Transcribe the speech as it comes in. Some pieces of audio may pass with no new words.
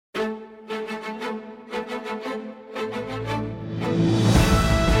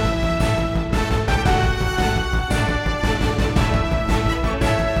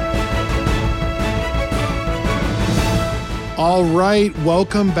All right,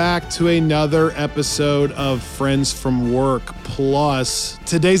 welcome back to another episode of Friends from Work Plus.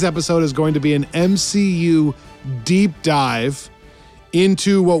 Today's episode is going to be an MCU deep dive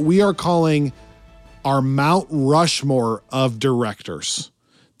into what we are calling our Mount Rushmore of directors.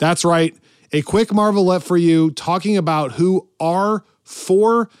 That's right, a quick Marvelette for you, talking about who are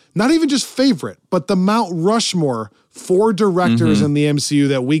four, not even just favorite, but the Mount Rushmore, four directors in the MCU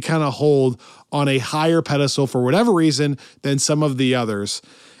that we kind of hold on a higher pedestal for whatever reason than some of the others.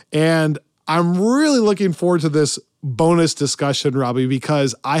 And I'm really looking forward to this bonus discussion, Robbie,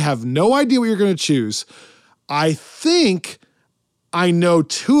 because I have no idea what you're going to choose. I think I know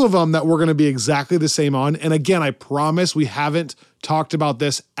two of them that we're going to be exactly the same on. And again, I promise we haven't talked about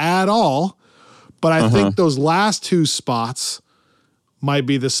this at all, but I think those last two spots might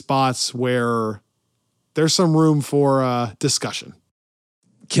be the spots where there's some room for discussion.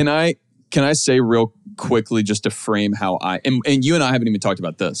 Can I say real quickly, just to frame how and you and I haven't even talked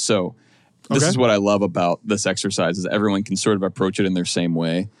about this. So this is what I love about this exercise is everyone can sort of approach it in their same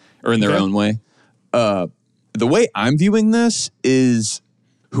way or in their own way. The way I'm viewing this is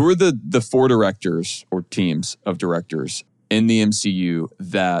who are the four directors or teams of directors in the MCU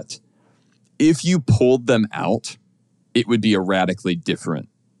that if you pulled them out, it would be a radically different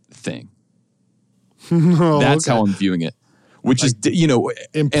thing. That's how I'm viewing it. Which is,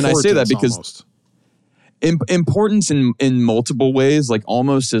 and I say that because importance in multiple ways, like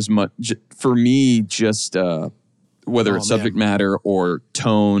almost as much for me, just whether it's subject matter or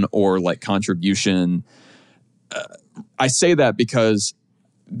tone or like contribution. I say that because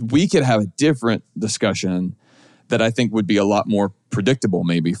we could have a different discussion that I think would be a lot more predictable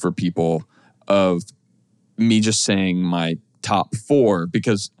maybe for people of me just saying my top four,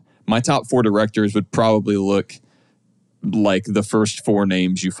 because my top four directors would probably look like the first four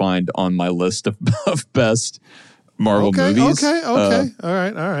names you find on my list of best Marvel movies. All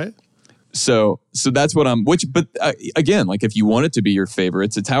right. So that's what but again, like if you want it to be your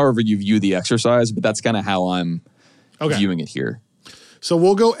favorites, it's however you view the exercise, but that's kind of how I'm viewing it here. So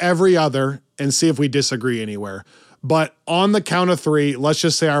we'll go every other and see if we disagree anywhere. But on the count of three, let's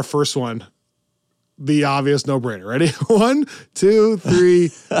just say our first one, the obvious no-brainer. Ready? 1, 2,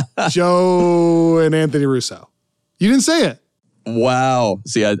 3, Joe and Anthony Russo. You didn't say it. Wow.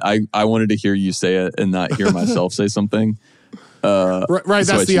 See, I wanted to hear you say it and not hear myself say something. Right.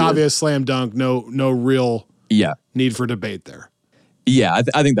 That's the obvious slam dunk. No real need for debate there. Yeah,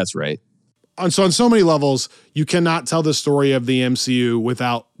 I think that's right. So on so many levels, you cannot tell the story of the MCU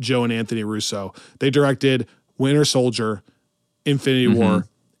without Joe and Anthony Russo. They directed Winter Soldier, Infinity War,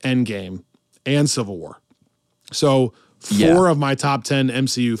 Endgame, and Civil War. So 4 of my top 10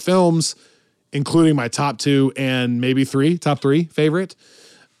 MCU films, including my top 2 and maybe top 3 favorite.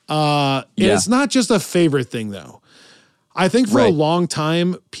 And it's not just a favorite thing, though. I think for a long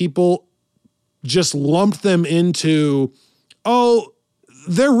time, people just lumped them into,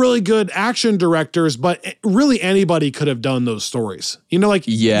 they're really good action directors, but really anybody could have done those stories. At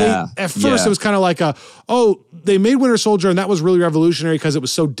first it was kind of like they made Winter Soldier and that was really revolutionary because it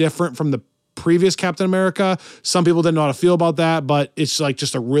was so different from the previous Captain America. Some people didn't know how to feel about that, but it's like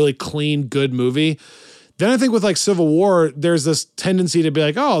just a really clean, good movie. Then I think with like Civil War, there's this tendency to be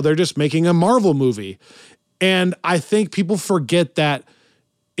like, they're just making a Marvel movie. And I think people forget that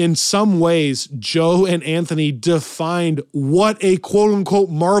in some ways, Joe and Anthony defined what a quote unquote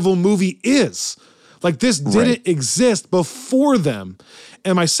Marvel movie is. Like this didn't exist before them.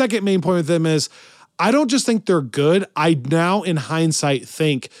 And my second main point with them is, I don't just think they're good. I now, in hindsight,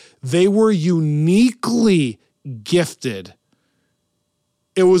 think they were uniquely gifted.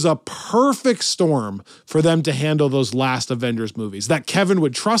 It was a perfect storm for them to handle those last Avengers movies. That Kevin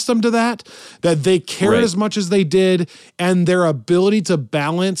would trust them to that they cared as much as they did, and their ability to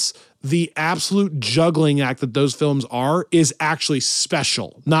balance the absolute juggling act that those films are is actually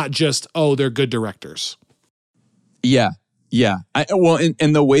special, not just, they're good directors. Yeah.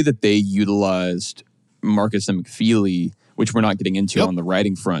 And the way that they utilized Marcus and McFeely, which we're not getting into on the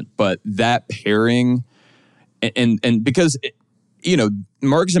writing front, but that pairing and because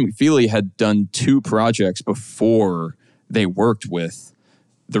Marcus and McFeely had done 2 projects before they worked with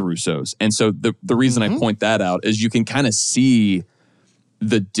the Russos. And so the reason I point that out is you can kind of see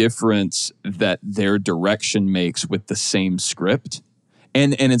the difference that their direction makes with the same script.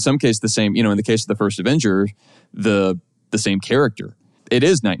 And in some cases the same, in the case of the first Avenger, the same character. It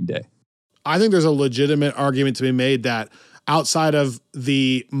is night and day. I think there's a legitimate argument to be made that outside of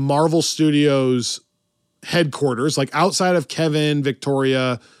the Marvel Studios headquarters, like outside of Kevin,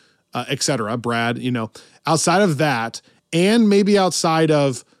 Victoria, et cetera, Brad, outside of that, and maybe outside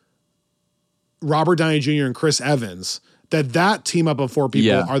of Robert Downey Jr. and Chris Evans, that team up of 4 people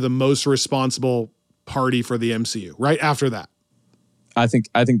Yeah. are the most responsible party for the MCU. Right after that, I think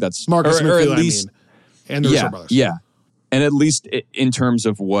that's Marcus or at McFeely, least, and the Russo brothers. Yeah. And at least in terms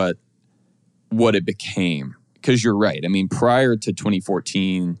of what it became, because you're right. I mean, prior to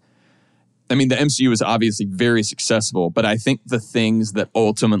 2014, I mean, the MCU was obviously very successful, but I think the things that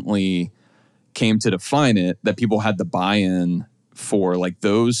ultimately came to define it, that people had the buy-in for, like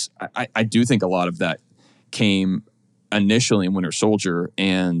those, I do think a lot of that came initially in Winter Soldier,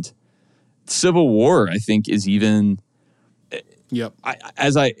 and Civil War, I think, is even. Yep.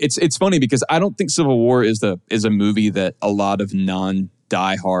 It's funny because I don't think Civil War is a movie that a lot of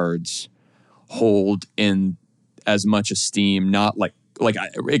non-diehards hold in as much esteem. Not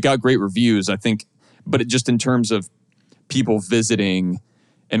it got great reviews, I think, but it just in terms of people visiting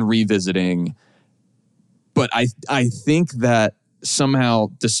and revisiting. But I think that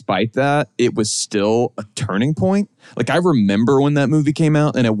somehow, despite that, it was still a turning point. Like, I remember when that movie came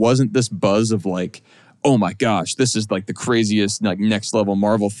out, and it wasn't this buzz of like, oh my gosh, this is like the craziest, like, next level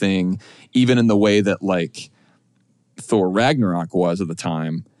Marvel thing, even in the way that like Thor Ragnarok was at the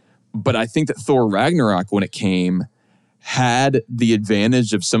time. But I think that Thor Ragnarok, when it came, had the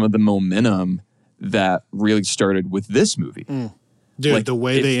advantage of some of the momentum that really started with this movie. Dude, like, the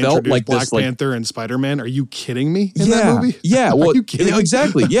way they introduced like Black this, Panther and Spider-Man, are you kidding me in that movie? Yeah, well, are you kidding me?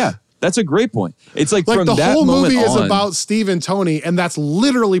 Exactly, yeah. That's a great point. It's like from the that whole moment movie is on, about Steve and Tony, and that's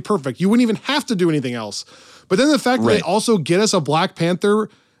literally perfect. You wouldn't even have to do anything else. But then the fact that they also get us a Black Panther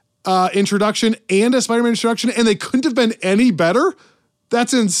introduction and a Spider-Man introduction, and they couldn't have been any better,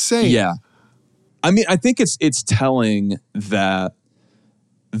 that's insane. Yeah. I mean, I think it's telling that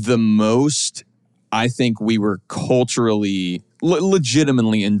the most, I think we were culturally,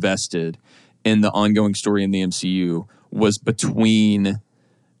 legitimately invested in the ongoing story in the MCU was between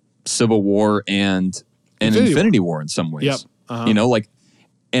Civil War and Infinity War in some ways. Yep. Uh-huh. You know, like,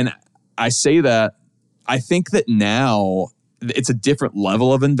 and I say that, I think that now it's a different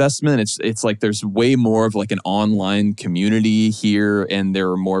level of investment. It's like there's way more of like an online community here, and there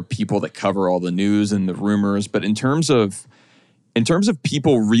are more people that cover all the news and the rumors. But in terms of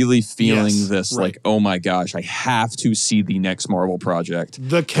people really feeling this, like, oh my gosh, I have to see the next Marvel project.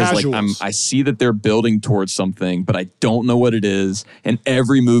 The casuals. Like, I see that they're building towards something, but I don't know what it is. And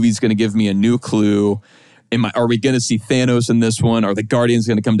every movie's going to give me a new clue. Are we going to see Thanos in this one? Are the Guardians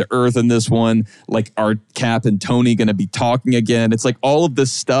going to come to Earth in this one? Like, are Cap and Tony going to be talking again? It's like all of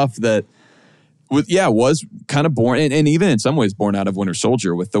this stuff that was kind of born, and even in some ways born out of Winter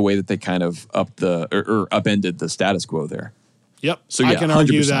Soldier, with the way that they kind of upended the status quo there. Yep. So yeah, I can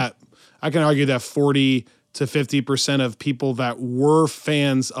argue 100%. that 40 to 50% of people that were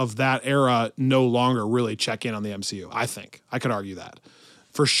fans of that era no longer really check in on the MCU. I think I could argue that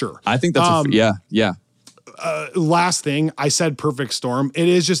for sure. I think that's yeah. Last thing, I said perfect storm. It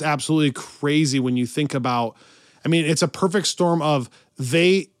is just absolutely crazy when you think about, I mean, it's a perfect storm of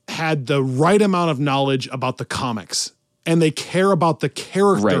they had the right amount of knowledge about the comics and they care about the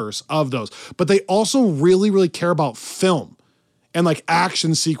characters of those, but they also really, really care about film and like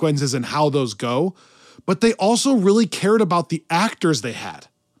action sequences and how those go. But they also really cared about the actors they had.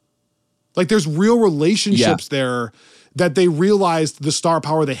 Like, there's real relationships there that they realized the star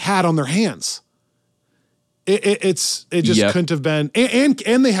power they had on their hands. It just couldn't have been,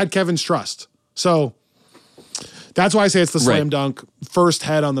 and they had Kevin's trust. So that's why I say it's the slam dunk first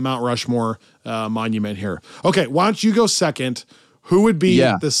head on the Mount Rushmore monument here. Okay, why don't you go second? Who would be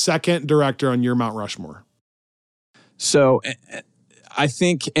the second director on your Mount Rushmore? So I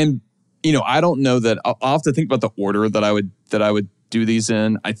think, and you know, I don't know that I'll have to think about the order that I would do these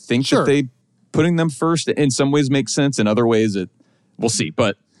in. I think that they putting them first in some ways makes sense. In other ways, we'll see.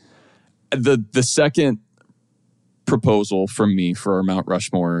 But the second proposal from me for our Mount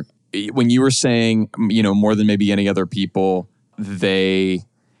Rushmore, when you were saying, you know, more than maybe any other people, they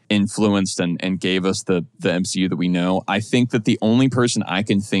influenced and gave us the MCU that we know. I think that the only person I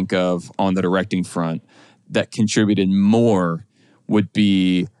can think of on the directing front that contributed more would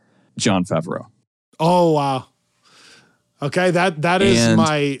be Jon Favreau. Oh, wow. Okay,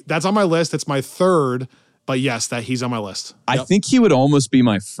 that's on my list. It's my third, but yes, that he's on my list. I think he would almost be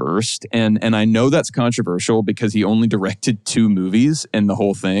my first, and I know that's controversial because he only directed 2 movies in the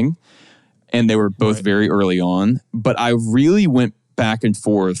whole thing, and they were both very early on. But I really went back and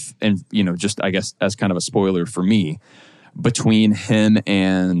forth, and you know, just I guess as kind of a spoiler for me, between him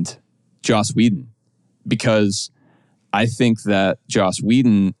and Joss Whedon, because I think that Joss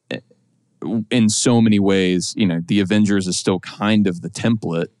Whedon, in so many ways, you know, the Avengers is still kind of the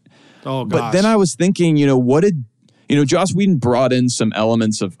template. Oh, gosh. But then I was thinking, you know, Joss Whedon brought in some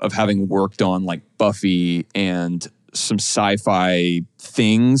elements of having worked on like Buffy and some sci-fi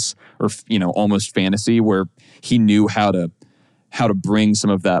things, or almost fantasy, where he knew how to bring some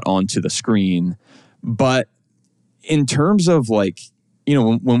of that onto the screen. But in terms of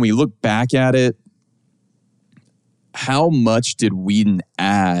when we look back at it, how much did Whedon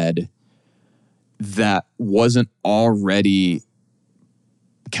add that wasn't already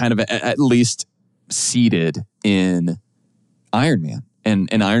kind of at least seated in Iron Man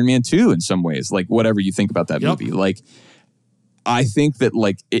and Iron Man 2 in some ways, whatever you think about that movie. I think that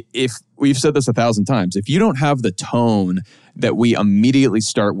if we've said this 1,000 times, if you don't have the tone that we immediately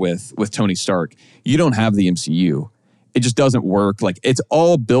start with Tony Stark, you don't have the MCU. It just doesn't work. It's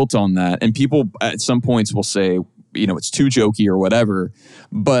all built on that. And people at some points will say, it's too jokey or whatever.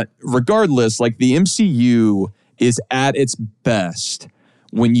 But regardless, the MCU is at its best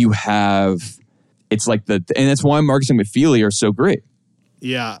when you have, and that's why Marcus and McFeely are so great.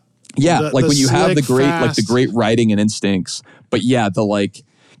 Yeah. Yeah. When you have the great writing and instincts, but yeah,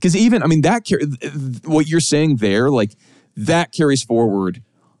 because even, what you're saying there, that carries forward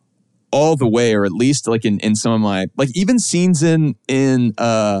all the way, or at least in some of my, even scenes in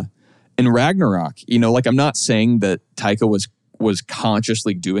Ragnarok, I'm not saying that Taika was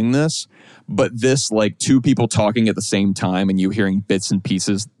consciously doing this, but this two people talking at the same time and you hearing bits and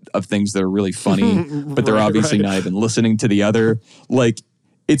pieces of things that are really funny, but they're obviously not even listening to the other.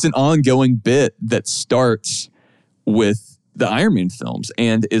 It's an ongoing bit that starts with the Iron Man films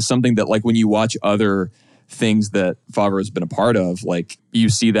and is something that when you watch other things that Favreau has been a part of, you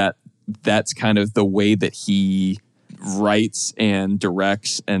see that that's kind of the way that he writes and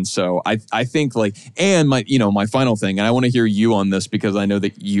directs. And so I think and my final thing, and I want to hear you on this because I know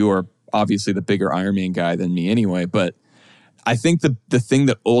that you are obviously the bigger Iron Man guy than me anyway, but I think the thing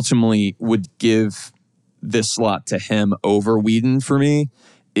that ultimately would give this slot to him over Whedon for me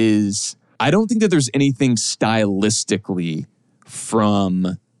is I don't think that there's anything stylistically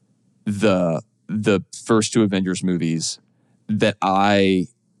from the first two Avengers movies that I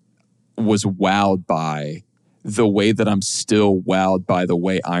was wowed by the way that I'm still wowed by the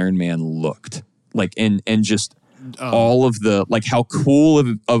way Iron Man looked. And just all of the, how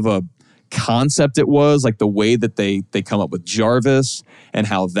cool of a concept it was, the way that they come up with Jarvis and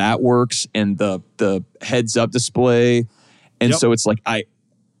how that works and the heads up display. And so it's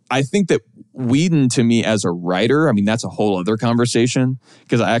I think that Whedon, to me as a writer, that's a whole other conversation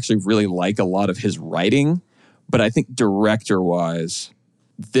because I actually really like a lot of his writing, but I think director wise,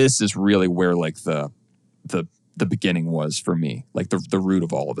 this is really where the beginning was for me, the root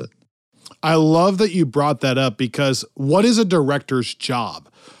of all of it. I love that you brought that up because what is a director's job?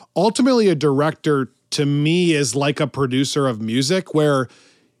 Ultimately, a director to me is like a producer of music where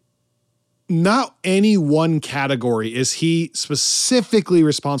not any one category is he specifically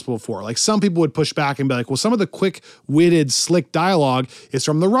responsible for. Some people would push back and be well, some of the quick-witted, slick dialogue is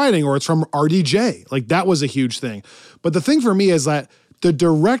from the writing or it's from RDJ. That was a huge thing. But the thing for me is that the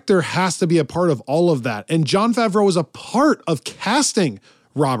director has to be a part of all of that. And Jon Favreau is a part of casting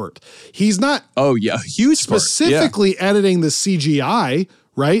Robert. He's not huge specifically editing the CGI,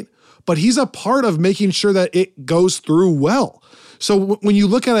 right? But he's a part of making sure that it goes through well. So when you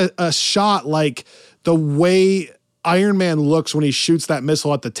look at a shot like the way Iron Man looks when he shoots that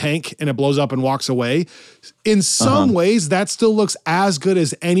missile at the tank and it blows up and walks away, in some ways that still looks as good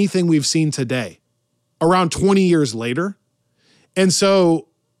as anything we've seen today, around 20 years later. And so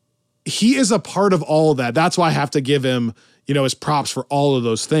he is a part of all of that. That's why I have to give him, his props for all of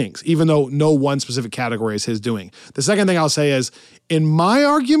those things, even though no one specific category is his doing. The second thing I'll say is, in my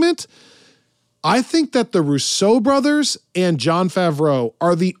argument, I think that the Russo brothers and Jon Favreau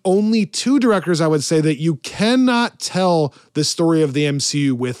are the only two directors I would say that you cannot tell the story of the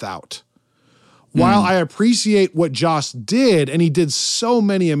MCU without. While I appreciate what Joss did, and he did so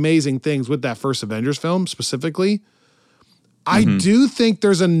many amazing things with that first Avengers film specifically, I do think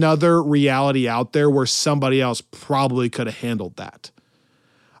there's another reality out there where somebody else probably could have handled that.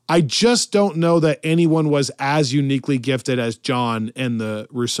 I just don't know that anyone was as uniquely gifted as John and the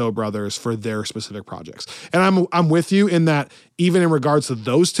Russo brothers for their specific projects. And I'm with you in that even in regards to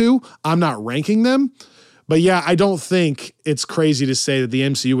those two, I'm not ranking them. But yeah, I don't think it's crazy to say that the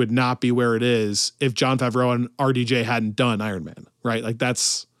MCU would not be where it is if Jon Favreau and RDJ hadn't done Iron Man, right?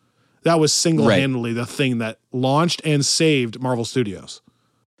 That was single-handedly the thing that launched and saved Marvel Studios.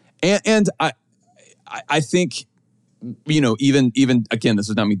 And I think, even again, this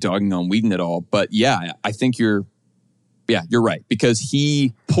is not me dogging on Whedon at all, but yeah, I think you're right, because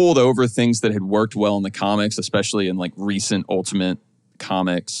he pulled over things that had worked well in the comics, especially in recent Ultimate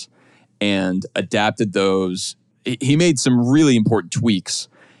comics, and adapted those. He made some really important tweaks.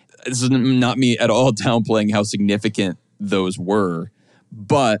 this is not me at all downplaying how significant those were.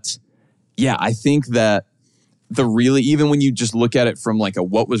 But yeah, I think that even when you just look at it from like a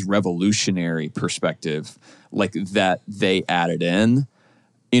what was revolutionary perspective, like that they added in,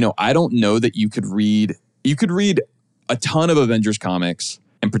 I don't know that you could read a ton of Avengers comics,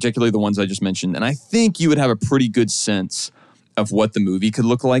 and particularly the ones I just mentioned, and I think you would have a pretty good sense of what the movie could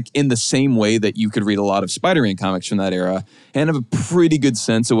look like, in the same way that you could read a lot of Spider-Man comics from that era and have a pretty good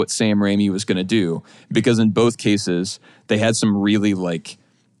sense of what Sam Raimi was going to do. Because in both cases, they had some really like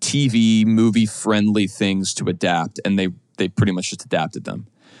TV movie friendly things to adapt, and they pretty much just adapted them.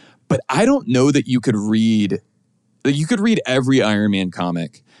 But I don't know that you could read every Iron Man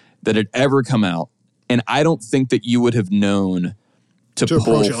comic that had ever come out, and I don't think that you would have known to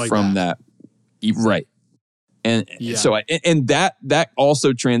pull like from that. Right. And so that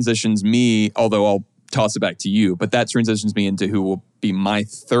also transitions me, although I'll toss it back to you, but that transitions me into who will be my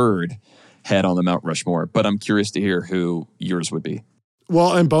third head on the Mount Rushmore. But I'm curious to hear who yours would be.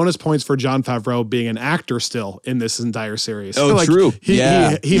 Well, and bonus points for Jon Favreau being an actor still in this entire series. Oh, like, true. He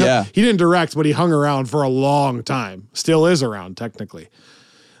didn't direct, but he hung around for a long time. Still is around, technically.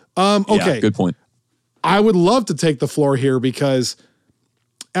 Okay. Yeah, good point. I would love to take the floor here because,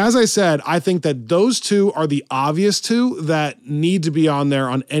 as I said, I think that those two are the obvious two that need to be on there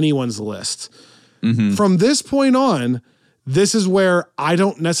on anyone's list. Mm-hmm. From this point on, this is where I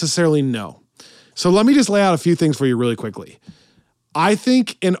don't necessarily know. So let me just lay out a few things for you really quickly. I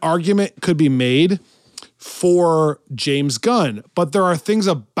think an argument could be made for James Gunn, but there are things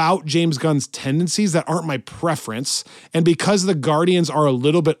about James Gunn's tendencies that aren't my preference. And because the Guardians are a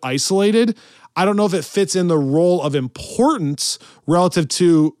little bit isolated, I don't know if it fits in the role of importance relative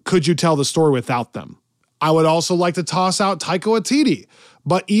to could you tell the story without them. I would also like to toss out Taika Waititi,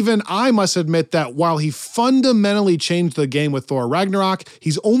 but even I must admit that while he fundamentally changed the game with Thor Ragnarok,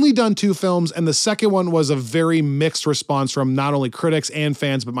 he's only done 2 films, and the second one was a very mixed response from not only critics and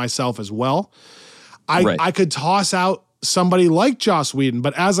fans, but myself as well. I could toss out somebody like Joss Whedon,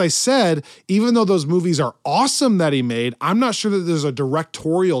 but as I said, even though those movies are awesome that he made, I'm not sure that there's a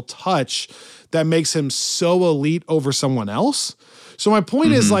directorial touch that makes him so elite over someone else. So my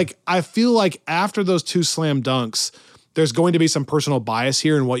point is, like, I feel like after those 2 slam dunks, there's going to be some personal bias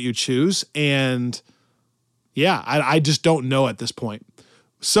here in what you choose. And yeah, I just don't know at this point.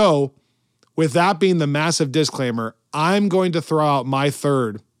 So with that being the massive disclaimer, I'm going to throw out my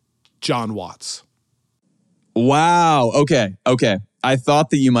third, John Watts. Wow. Okay. I thought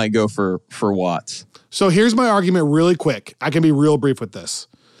that you might go for Watts. So here's my argument really quick. I can be real brief with this.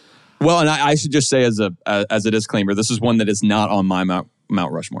 Well, and I should just say as a disclaimer, this is one that is not on my Mount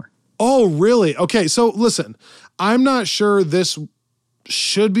Rushmore. Oh, really? Okay, so listen, I'm not sure this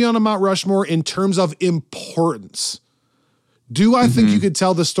should be on a Mount Rushmore in terms of importance. Do I think you could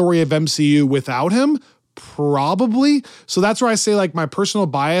tell the story of MCU without him? Probably. So that's where I say, like, my personal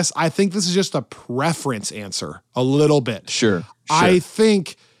bias, I think this is just a preference answer a little bit. Sure. I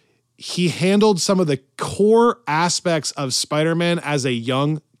think he handled some of the core aspects of Spider-Man as a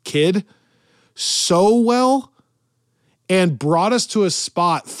young kid so well and brought us to a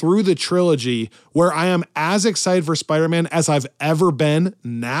spot through the trilogy where I am as excited for Spider-Man as I've ever been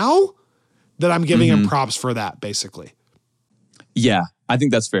now, that I'm giving him props for that, basically. Yeah, I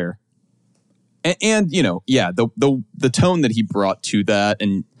think that's fair. And you know, yeah, the tone that he brought to that,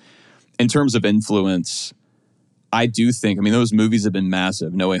 and in terms of influence, I do think, I mean, those movies have been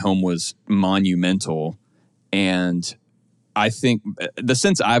massive. No Way Home was monumental. And I think the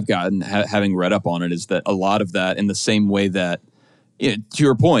sense I've gotten, having read up on it, is that a lot of that, in the same way that, you know, to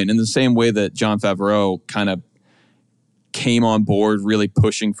your point, in the same way that Jon Favreau kind of came on board really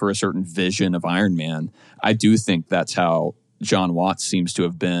pushing for a certain vision of Iron Man, I do think that's how John Watts seems to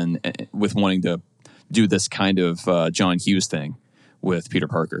have been with wanting to do this kind of John Hughes thing with Peter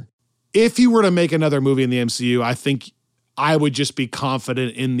Parker. If he were to make another movie in the MCU, I think I would just be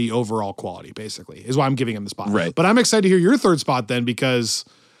confident in the overall quality, basically, is why I'm giving him the spot. Right. But I'm excited to hear your third spot then, because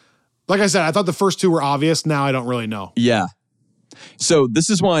like I said, I thought the first two were obvious. Now I don't really know. Yeah. So this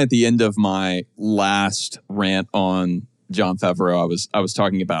is why at the end of my last rant on Jon Favreau, I was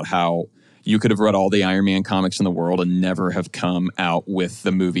talking about how you could have read all the Iron Man comics in the world and never have come out with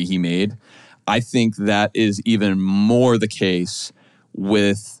the movie he made. I think that is even more the case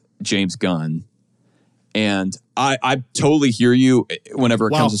with James Gunn. And I totally hear you whenever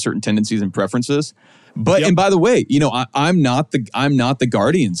it comes to certain tendencies and preferences. But and by the way, you know, I'm not the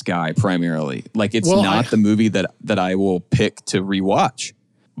Guardians guy primarily. Like, it's not the movie that I will pick to rewatch.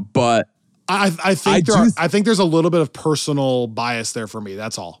 But I think there's a little bit of personal bias there for me.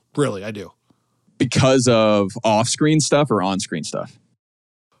 That's all. Really, I do. Because of off-screen stuff or on-screen stuff?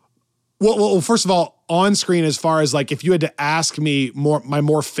 Well, first of all, on screen, as far as like if you had to ask me my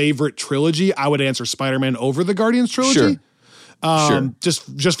more favorite trilogy, I would answer Spider-Man over the Guardians trilogy. Sure.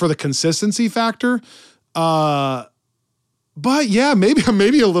 Just for the consistency factor. But yeah, maybe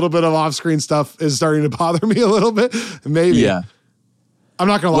a little bit of off-screen stuff is starting to bother me a little bit. Maybe. Yeah. I'm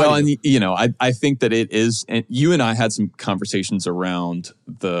not going to lie. Well, and you know, I think that it is, and you and I had some conversations around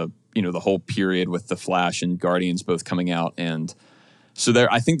the whole period with the Flash and Guardians both coming out, and so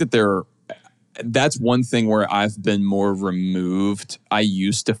I think that that's one thing where I've been more removed. I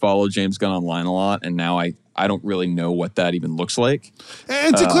used to follow James Gunn online a lot, and now I don't really know what that even looks like.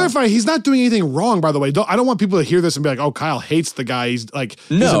 And to clarify, he's not doing anything wrong, by the way. I don't want people to hear this and be like, "Oh, Kyle hates the guy. He's like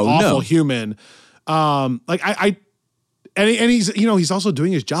he's an awful human." And he's he's also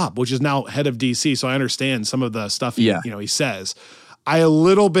doing his job, which is now head of DC. So I understand some of the stuff he says. I a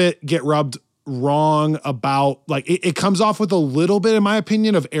little bit get rubbed wrong about like it comes off with a little bit, in my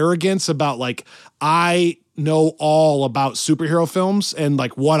opinion, of arrogance about like I know all about superhero films and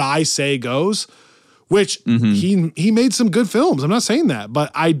like what I say goes, which he made some good films. I'm not saying that,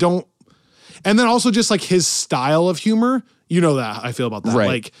 but I don't. And then also just like his style of humor, you know that I feel about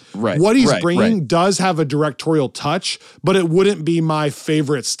that. What he's bringing does have a directorial touch, but it wouldn't be my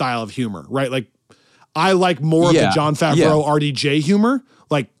favorite style of humor, right? Like I like more of the Jon Favreau RDJ humor,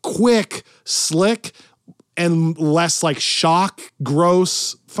 like quick, slick, and less like shock,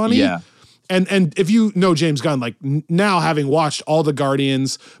 gross, funny. Yeah. And if you know James Gunn, like now having watched all the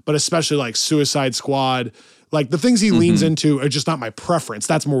Guardians, but especially like Suicide Squad, like the things he leans into are just not my preference.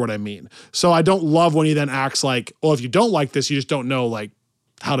 That's more what I mean. So I don't love when he then acts like, well, if you don't like this, you just don't know like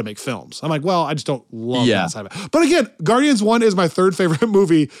how to make films. I'm like, well, I just don't love that side of it. But again, Guardians 1 is my third favorite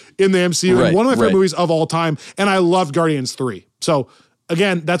movie in the MCU and one of my favorite movies of all time. And I loved Guardians 3. So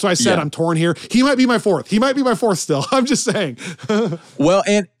again, that's why I said I'm torn here. He might be my fourth. He might be my fourth still. I'm just saying. Well,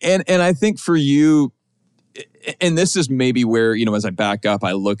 and I think for you, and this is maybe where, as I back up,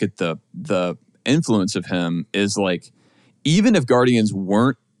 I look at the influence of him is like, even if Guardians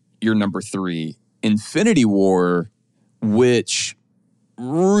weren't your number 3, Infinity War, which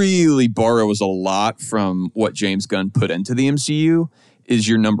really borrows a lot from what James Gunn put into the MCU, is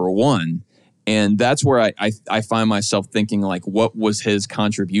your number 1. And that's where I find myself thinking like, what was his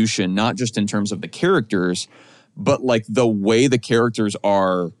contribution, not just in terms of the characters, but like the way the characters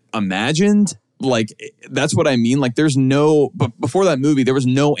are imagined. Like, that's what I mean. Like but before that movie, there was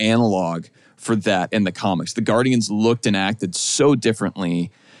no analog for that in the comics. The Guardians looked and acted so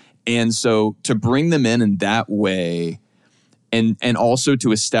differently. And so to bring them in that way and also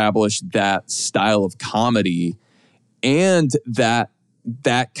to establish that style of comedy and that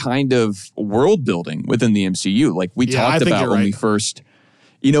kind of world building within the MCU, like we talked about when we first,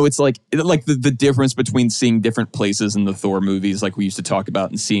 it's like the difference between seeing different places in the Thor movies, like we used to talk about,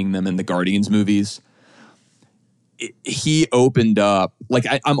 and seeing them in the Guardians movies. He opened up, like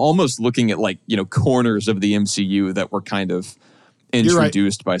I'm almost looking at like, corners of the MCU that were kind of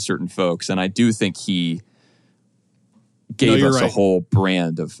introduced by certain folks. And I do think he gave us a whole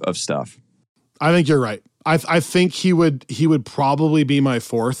brand of stuff. I think you're right. I think he would probably be my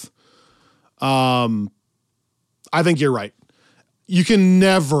fourth. I think you're right. You can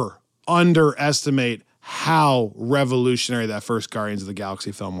never underestimate how revolutionary that first Guardians of the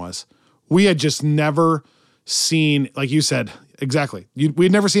Galaxy film was. We had just never seen, like you said, exactly. We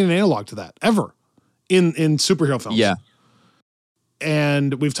had never seen an analog to that ever in superhero films. Yeah.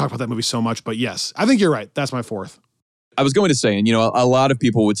 And we've talked about that movie so much, but yes, I think you're right. That's my fourth. I was going to say, and a lot of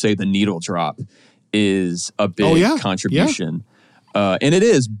people would say the needle drop is a big contribution. Yeah. And it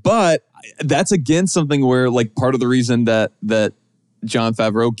is, but that's again something where like part of the reason that Jon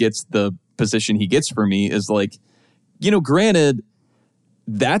Favreau gets the position he gets for me is like, granted,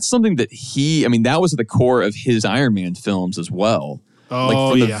 that's something that that was at the core of his Iron Man films as well.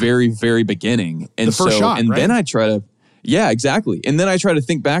 Like from the very, very beginning. And the first shot, right? Then I try to, exactly. And then I try to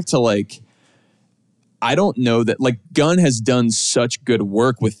think back to like, I don't know that like Gunn has done such good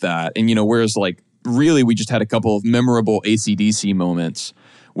work with that. And, whereas like really we just had a couple of memorable AC/DC moments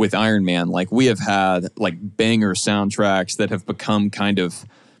with Iron Man. Like we have had like banger soundtracks that have become kind of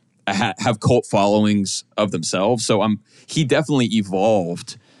have cult followings of themselves. So he definitely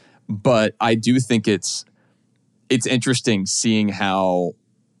evolved, but I do think it's interesting seeing how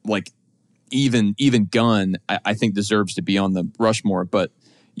like even Gunn I think deserves to be on the Rushmore, but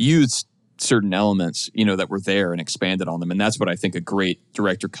used certain elements, that were there and expanded on them. And that's what I think a great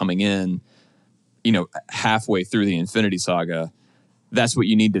director coming in, halfway through the Infinity Saga, that's what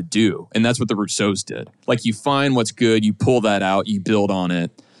you need to do. And that's what the Russos did. Like you find what's good, you pull that out, you build on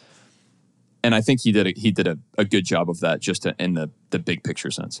it. And I think he did a good job of that just in the big picture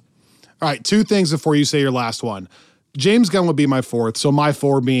sense. All right, two things before you say your last one. James Gunn would be my fourth. So my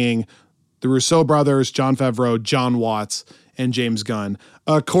four being the Russo brothers, Jon Favreau, John Watts, and James Gunn.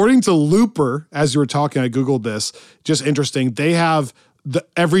 According to Looper, as you were talking, I Googled this, just interesting. They have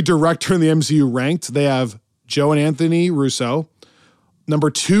every director in the MCU ranked. They have Joe and Anthony Russo.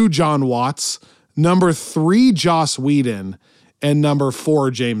 Number 2, John Watts. Number 3, Joss Whedon. And number 4,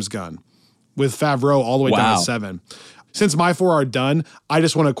 James Gunn. With Favreau all the way down to 7. Since my 4 are done, I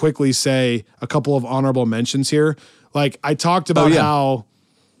just want to quickly say a couple of honorable mentions here. Like, I talked about how,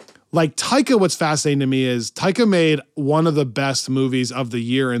 like, Taika, what's fascinating to me is Taika made one of the best movies of the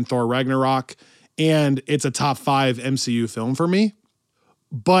year in Thor Ragnarok, and it's a top 5 MCU film for me.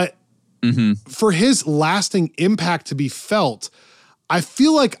 But for his lasting impact to be felt, I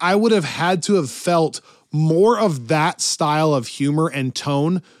feel like I would have had to have felt more of that style of humor and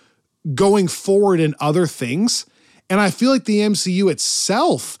tone going forward in other things. And I feel like the MCU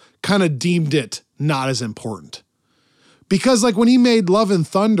itself kind of deemed it not as important. Because like when he made Love and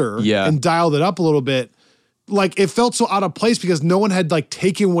Thunder and dialed it up a little bit, like it felt so out of place because no one had like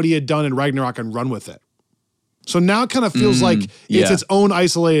taken what he had done in Ragnarok and run with it. So now it kind of feels like it's its own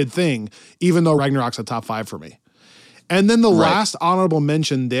isolated thing, even though Ragnarok's a top 5 for me. And then the last honorable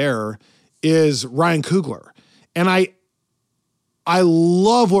mention there is Ryan Coogler. And I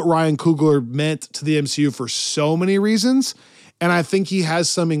love what Ryan Coogler meant to the MCU for so many reasons. And I think he has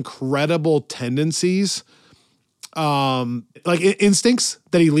some incredible tendencies, like instincts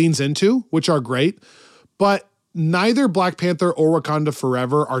that he leans into, which are great. But neither Black Panther or Wakanda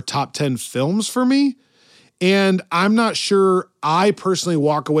Forever are top 10 films for me. And I'm not sure I personally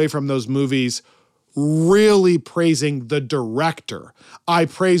walk away from those movies really praising the director. I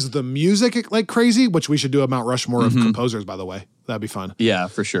praise the music like crazy, which we should do a Mount Rushmore of composers, by the way. That'd be fun. Yeah,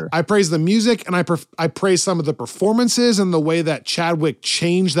 for sure. I praise the music and I praise some of the performances and the way that Chadwick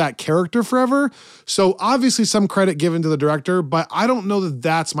changed that character forever. So obviously some credit given to the director, but I don't know that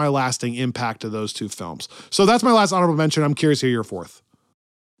that's my lasting impact of those two films. So that's my last honorable mention. I'm curious to hear your fourth.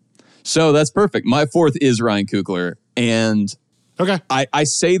 So that's perfect. My fourth is Ryan Coogler. And I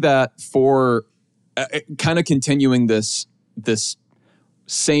say that for kind of continuing this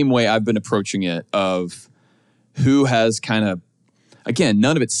same way I've been approaching it of who has kind of, again,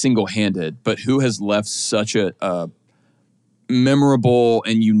 none of it's single-handed, but who has left such a memorable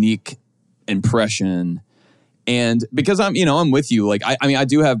and unique impression. And because I'm with you. Like, I mean, I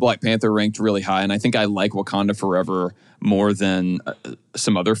do have Black Panther ranked really high, and I think I like Wakanda Forever more than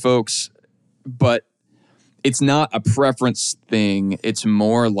some other folks. But it's not a preference thing. It's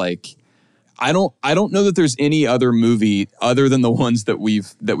more like I don't know that there's any other movie other than the ones that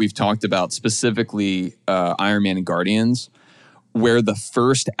we've talked about, specifically Iron Man and Guardians, where the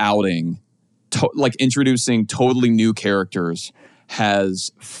first outing, like introducing totally new characters,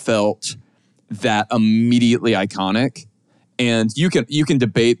 has felt that immediately iconic. And you can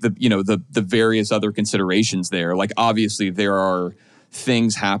debate the various other considerations there. Like obviously there are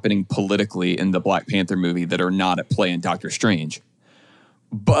things happening politically in the Black Panther movie that are not at play in Doctor Strange,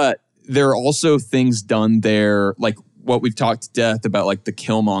 but there are also things done there, like what we've talked to death about, like the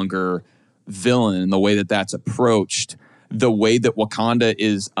Killmonger villain and the way that that's approached, the way that Wakanda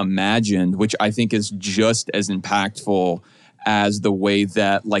is imagined, which I think is just as impactful as the way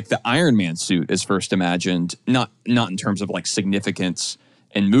that like the Iron Man suit is first imagined, not in terms of like significance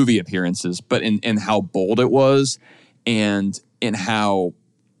and movie appearances, but in how bold it was and in how,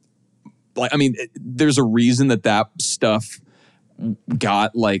 like, I mean, there's a reason that stuff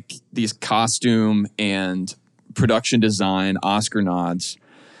got like these costume and production design Oscar nods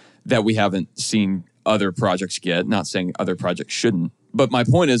that we haven't seen other projects get. Not saying other projects shouldn't, but my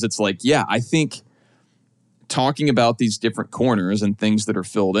point is, it's like, yeah, I think talking about these different corners and things that are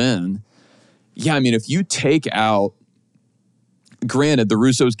filled in, yeah, I mean, if you take out, granted, the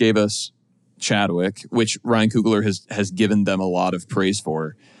Russos gave us Chadwick, which Ryan Coogler has given them a lot of praise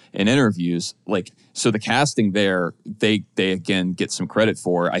for in interviews. Like, so the casting there, they again get some credit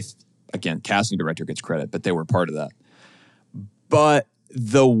for. Again, casting director gets credit, but they were part of that. But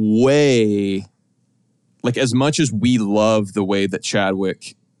the way, like, as much as we love the way that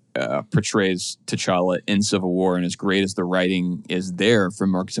Chadwick portrays T'Challa in Civil War, and as great as the writing is there from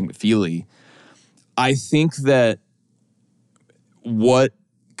Marcus McFeely, I think that what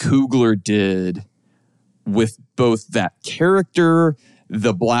Coogler did with both that character,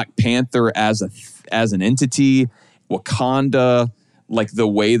 the Black Panther as an entity, Wakanda, like the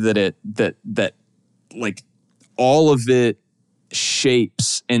way that that like all of it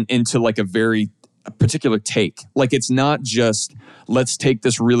shapes into like a very particular take. Like, it's not just let's take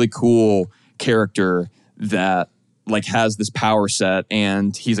this really cool character that like has this power set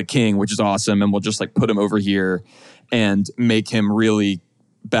and he's a king, which is awesome, and we'll just like put him over here and make him really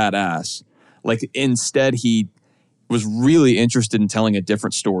badass. Like instead he was really interested in telling a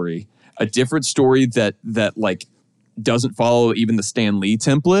different story that like doesn't follow even the Stan Lee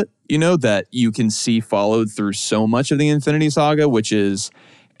template, you know, that you can see followed through so much of the Infinity Saga, which is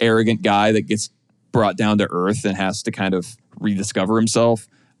arrogant guy that gets brought down to earth and has to kind of rediscover himself.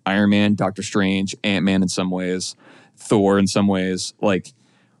 Iron Man, Doctor Strange, Ant-Man in some ways, Thor in some ways. Like,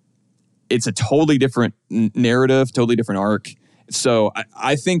 it's a totally different narrative, totally different arc. So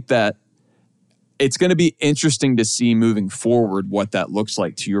I think that it's going to be interesting to see moving forward what that looks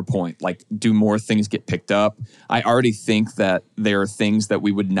like, to your point. Like, do more things get picked up? I already think that there are things that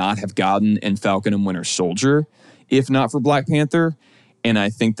we would not have gotten in Falcon and Winter Soldier if not for Black Panther. And I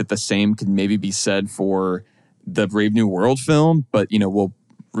think that the same could maybe be said for the Brave New World film, but, you know, we'll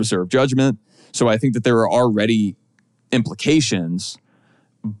reserve judgment. So I think that there are already implications,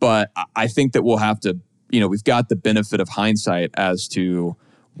 but I think that we'll have to, you know, we've got the benefit of hindsight as to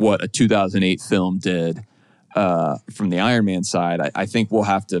what a 2008 film did from the Iron Man side. I think we'll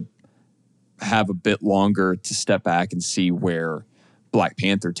have to have a bit longer to step back and see where Black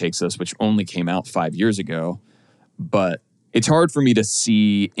Panther takes us, which only came out 5 years ago. But it's hard for me to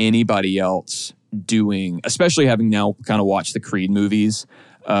see anybody else doing, especially having now kind of watched the Creed movies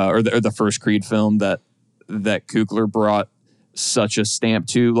or the first Creed film that Coogler brought such a stamp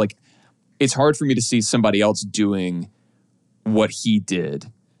to. Like, it's hard for me to see somebody else doing what he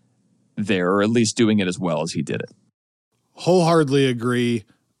did there, or at least doing it as well as he did it. Wholeheartedly agree.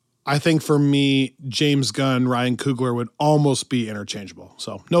 I think for me, James Gunn, Ryan Coogler would almost be interchangeable.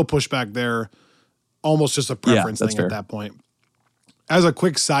 So no pushback there. Almost just a preference thing at that point. As a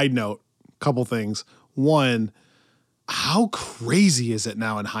quick side note, a couple things. One, how crazy is it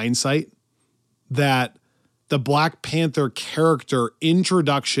now in hindsight that the Black Panther character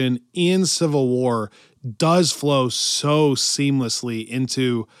introduction in Civil War does flow so seamlessly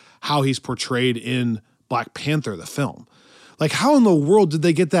into how he's portrayed in Black Panther, the film. Like, how in the world did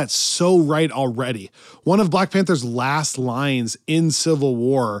they get that so right already? One of Black Panther's last lines in Civil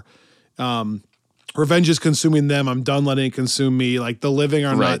War, revenge is consuming them, I'm done letting it consume me, like the living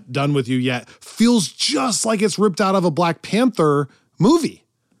are not done with you yet, feels just like it's ripped out of a Black Panther movie.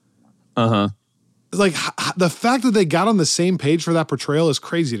 Uh-huh. Like, the fact that they got on the same page for that portrayal is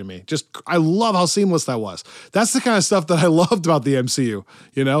crazy to me. Just, I love how seamless that was. That's the kind of stuff that I loved about the MCU,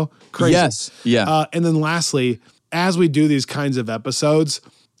 you know? Crazy. Yes, yeah. And then lastly, as we do these kinds of episodes,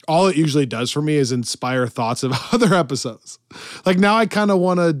 all it usually does for me is inspire thoughts of other episodes. Like, now I kind of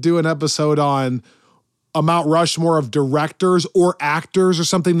want to do an episode on a Mount Rushmore of directors or actors or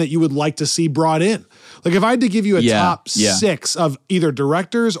something that you would like to see brought in. Like, if I had to give you a top 6 of either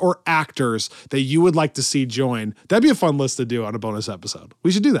directors or actors that you would like to see join, that'd be a fun list to do on a bonus episode.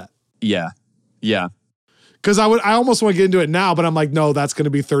 We should do that. Yeah. Yeah. Because I almost want to get into it now, but I'm like, no, that's going to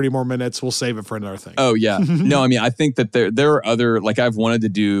be 30 more minutes. We'll save it for another thing. Oh, yeah. No, I mean, I think that there are other, like, I've wanted to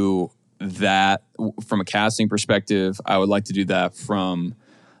do that from a casting perspective. I would like to do that from,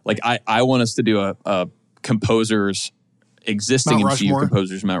 like, I want us to do a composers, existing MCU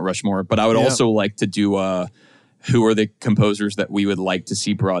composers, Mount Rushmore, but I would also like to do who are the composers that we would like to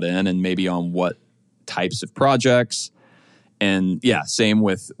see brought in, and maybe on what types of projects. And yeah, same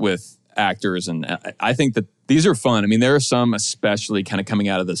with actors. And I think that these are fun. I mean, there are some, especially kind of coming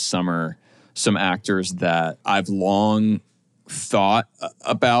out of the summer, some actors that I've long thought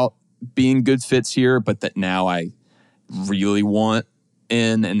about being good fits here, but that now I really want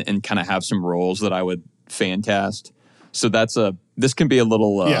in and kind of have some roles that I would fan cast. So this can be a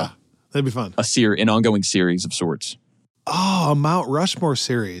little that'd be fun. An ongoing series of sorts. Oh, a Mount Rushmore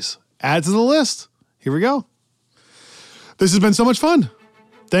series. Add to the list. Here we go. This has been so much fun.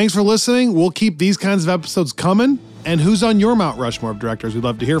 Thanks for listening. We'll keep these kinds of episodes coming. And who's on your Mount Rushmore of directors? We'd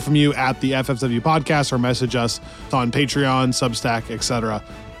love to hear from you at the FFW podcast, or message us on Patreon, Substack, etc.,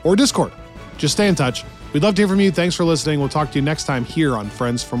 or Discord. Just stay in touch. We'd love to hear from you. Thanks for listening. We'll talk to you next time here on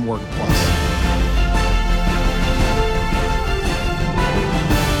Friends from Work Plus.